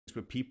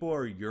but people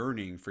are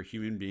yearning for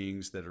human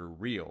beings that are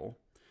real.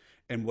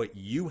 And what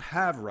you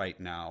have right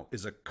now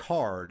is a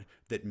card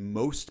that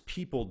most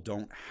people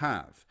don't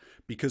have.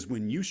 Because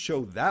when you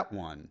show that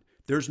one,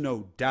 there's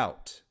no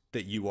doubt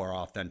that you are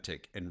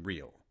authentic and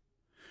real.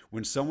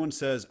 When someone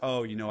says,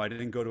 "Oh, I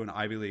didn't go to an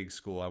Ivy League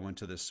school, I went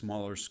to this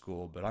smaller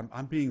school, but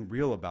I'm being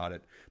real about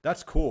it,"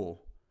 that's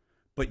cool.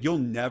 But you'll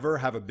never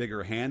have a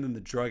bigger hand than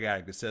the drug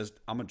addict that says,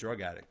 "I'm a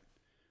drug addict."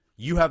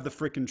 You have the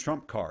freaking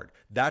trump card.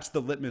 That's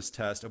the litmus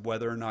test of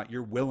whether or not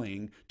you're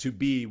willing to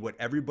be what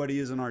everybody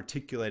isn't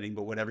articulating,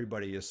 but what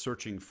everybody is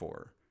searching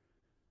for.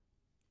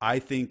 I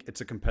think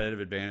it's a competitive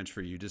advantage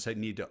for you. You just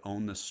need to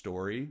own the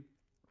story,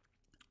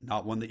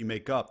 not one that you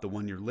make up, the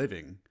one you're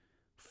living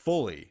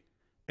fully,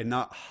 and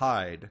not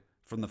hide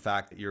from the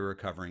fact that you're a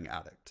recovering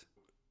addict.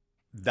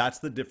 That's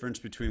the difference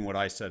between what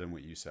I said and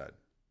what you said.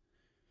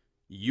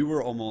 You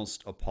were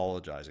almost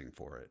apologizing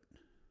for it.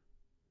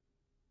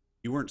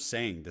 You weren't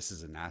saying this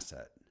is an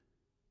asset.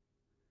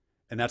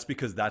 And that's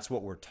because that's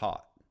what we're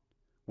taught.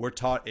 We're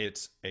taught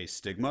it's a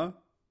stigma,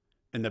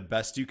 and the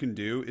best you can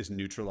do is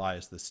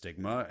neutralize the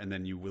stigma, and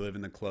then you live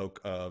in the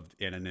cloak of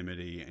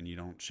anonymity and you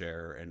don't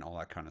share and all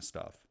that kind of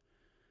stuff.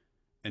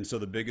 And so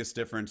the biggest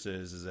difference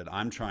is that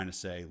I'm trying to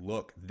say,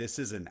 look, this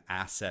is an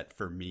asset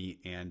for me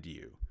and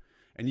you.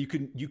 And you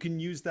can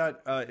use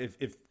that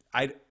if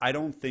I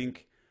don't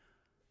think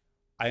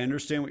I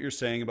understand what you're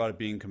saying about it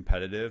being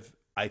competitive.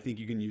 I think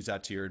you can use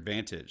that to your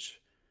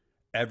advantage.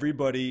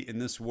 Everybody in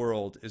this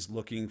world is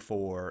looking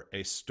for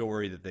a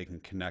story that they can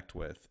connect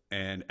with,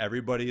 and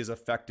everybody is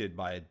affected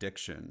by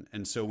addiction.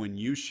 And so when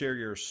you share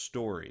your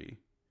story,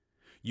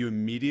 you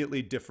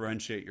immediately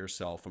differentiate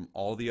yourself from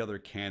all the other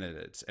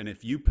candidates. And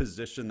if you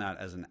position that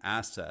as an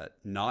asset,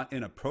 not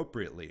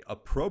inappropriately,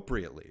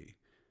 appropriately,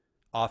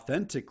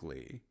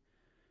 authentically,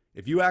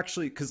 if you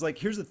actually, because like,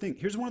 here's the thing,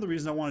 here's one of the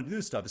reasons I want to do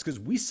this stuff is because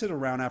we sit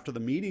around after the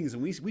meetings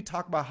and we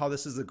talk about how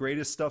this is the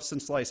greatest stuff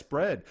since sliced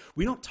bread.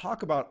 We don't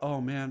talk about, oh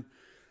man,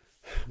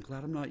 I'm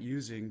glad I'm not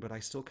using, but I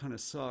still kind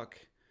of suck.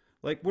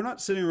 Like, we're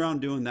not sitting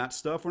around doing that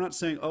stuff. We're not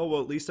saying, oh,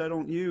 well, at least I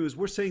don't use.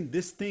 We're saying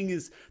this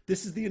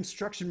is the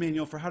instruction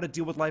manual for how to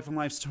deal with life on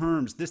life's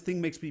terms. This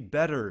thing makes me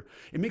better.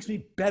 It makes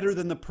me better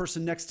than the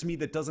person next to me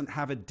that doesn't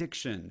have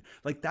addiction.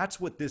 Like, that's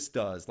what this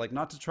does. Like,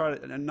 not to try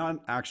to, and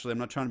not actually, I'm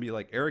not trying to be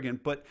like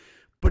arrogant, but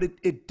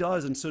it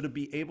does. And so to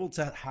be able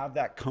to have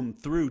that come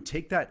through,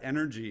 take that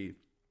energy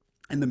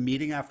in the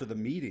meeting after the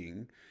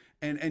meeting,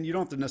 and you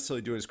don't have to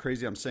necessarily do it as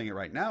crazy I'm saying it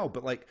right now,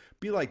 but like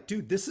be like,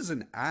 dude, this is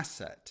an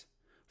asset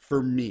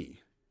for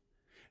me.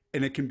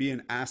 And it can be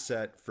an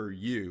asset for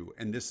you.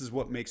 And this is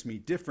what makes me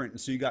different.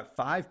 And so you got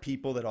 5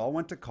 people that all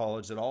went to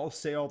college, that all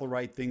say all the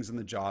right things in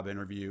the job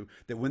interview,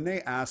 that when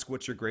they ask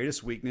what's your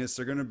greatest weakness,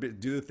 they're going to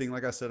do the thing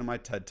like I said in my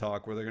TED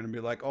talk, where they're going to be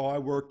like, oh, I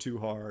work too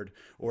hard,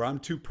 or I'm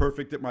too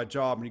perfect at my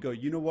job. And you go,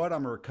 you know what?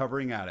 I'm a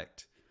recovering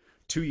addict.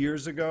 2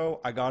 years ago,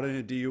 I got in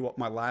a DUI,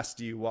 my last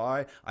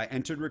DUI. I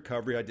entered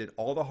recovery. I did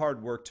all the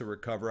hard work to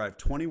recover. I have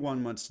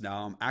 21 months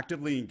now. I'm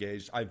actively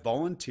engaged. I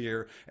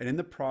volunteer. And in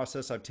the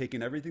process, I've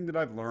taken everything that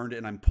I've learned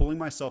and I'm pulling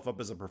myself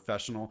up as a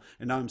professional.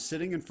 And now I'm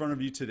sitting in front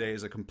of you today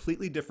as a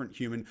completely different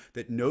human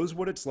that knows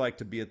what it's like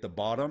to be at the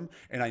bottom.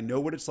 And I know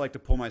what it's like to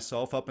pull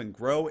myself up and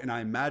grow. And I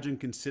imagine,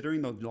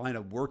 considering the line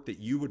of work that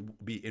you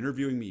would be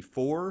interviewing me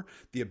for,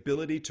 the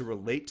ability to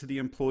relate to the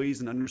employees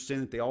and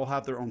understand that they all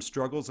have their own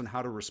struggles and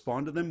how to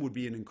respond to them would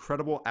be an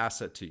incredible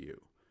asset to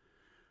you.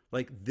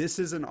 Like, this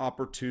is an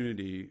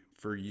opportunity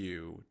for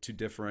you to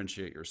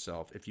differentiate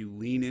yourself if you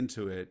lean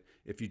into it,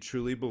 if you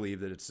truly believe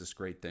that it's this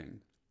great thing,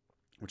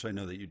 which I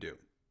know that you do.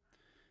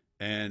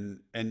 And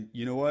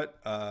you know what?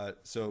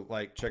 So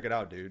like, check it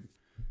out, dude.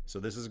 So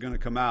this is going to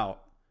come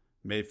out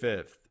May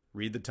 5th.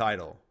 Read the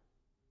title.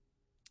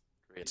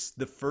 Great. It's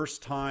the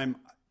first time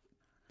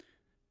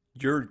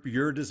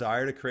your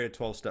desire to create a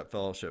 12-step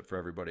fellowship for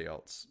everybody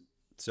else.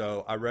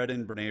 So I read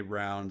in Brene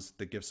Brown's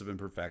The Gifts of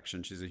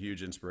Imperfection. She's a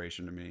huge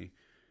inspiration to me.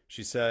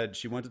 She said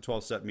she went to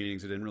 12-step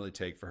meetings. It didn't really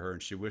take for her.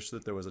 And she wished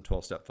that there was a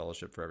 12-step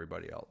fellowship for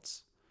everybody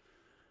else.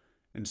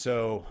 And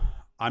so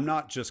I'm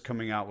not just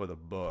coming out with a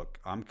book.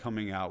 I'm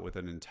coming out with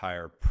an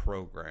entire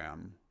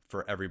program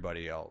for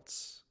everybody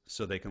else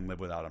so they can live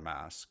without a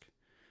mask.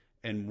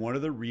 And one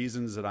of the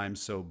reasons that I'm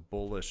so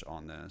bullish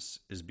on this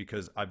is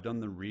because I've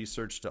done the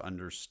research to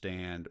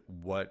understand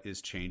what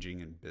is changing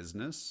in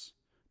business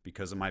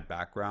because of my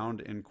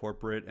background in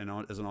corporate and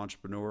as an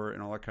entrepreneur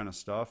and all that kind of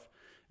stuff.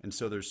 And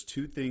so there's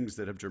 2 things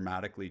that have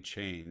dramatically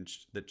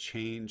changed that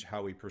change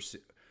how we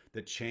perceive,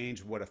 that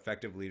change what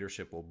effective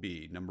leadership will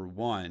be. Number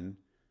one,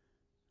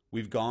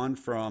 we've gone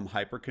from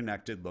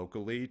hyper-connected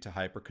locally to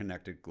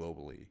hyper-connected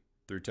globally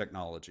through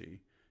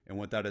technology. And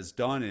what that has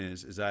done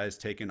is that has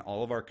taken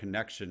all of our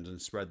connections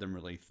and spread them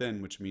really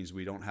thin, which means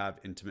we don't have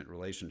intimate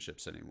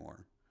relationships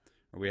anymore,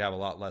 or we have a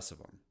lot less of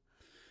them.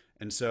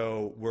 And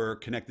so we're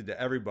connected to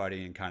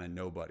everybody and kind of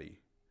nobody.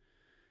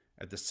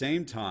 At the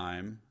same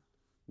time,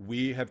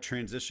 we have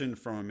transitioned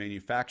from a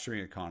manufacturing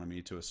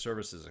economy to a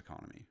services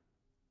economy.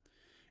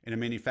 In a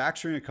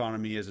manufacturing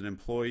economy, as an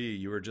employee,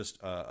 you are just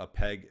a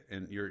peg,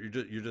 and you're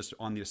just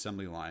on the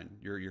assembly line.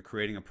 You're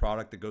creating a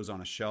product that goes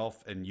on a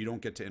shelf, and you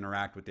don't get to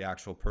interact with the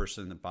actual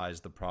person that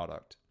buys the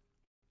product.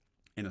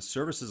 In a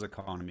services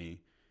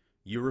economy,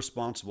 you're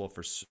responsible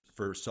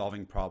for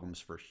solving problems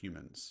for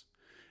humans,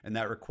 and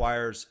that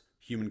requires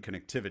human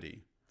connectivity.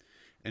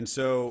 And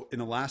so, in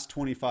the last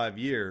 25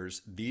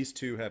 years, these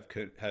two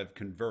have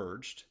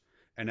converged,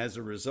 and as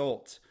a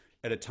result,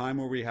 at a time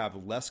where we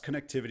have less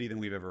connectivity than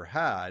we've ever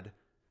had,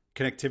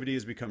 connectivity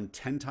has become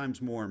 10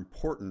 times more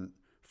important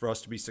for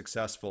us to be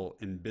successful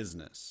in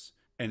business,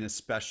 and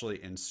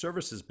especially in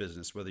services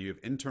business, whether you have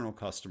internal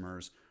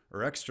customers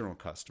or external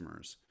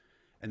customers.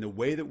 And the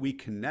way that we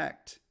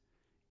connect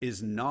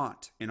is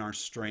not in our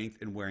strength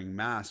in wearing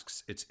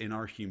masks, it's in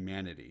our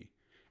humanity,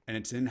 and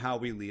it's in how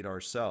we lead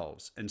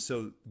ourselves. And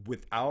so,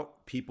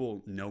 without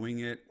people knowing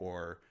it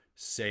or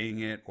saying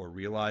it or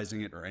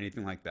realizing it or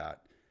anything like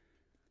that,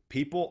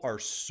 people are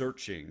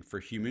searching for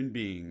human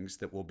beings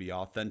that will be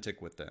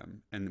authentic with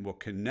them and will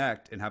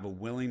connect and have a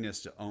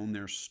willingness to own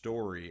their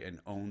story and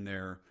own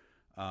their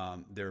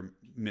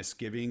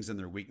misgivings and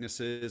their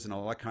weaknesses and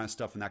all that kind of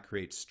stuff, and that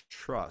creates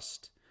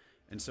trust.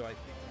 And so I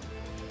think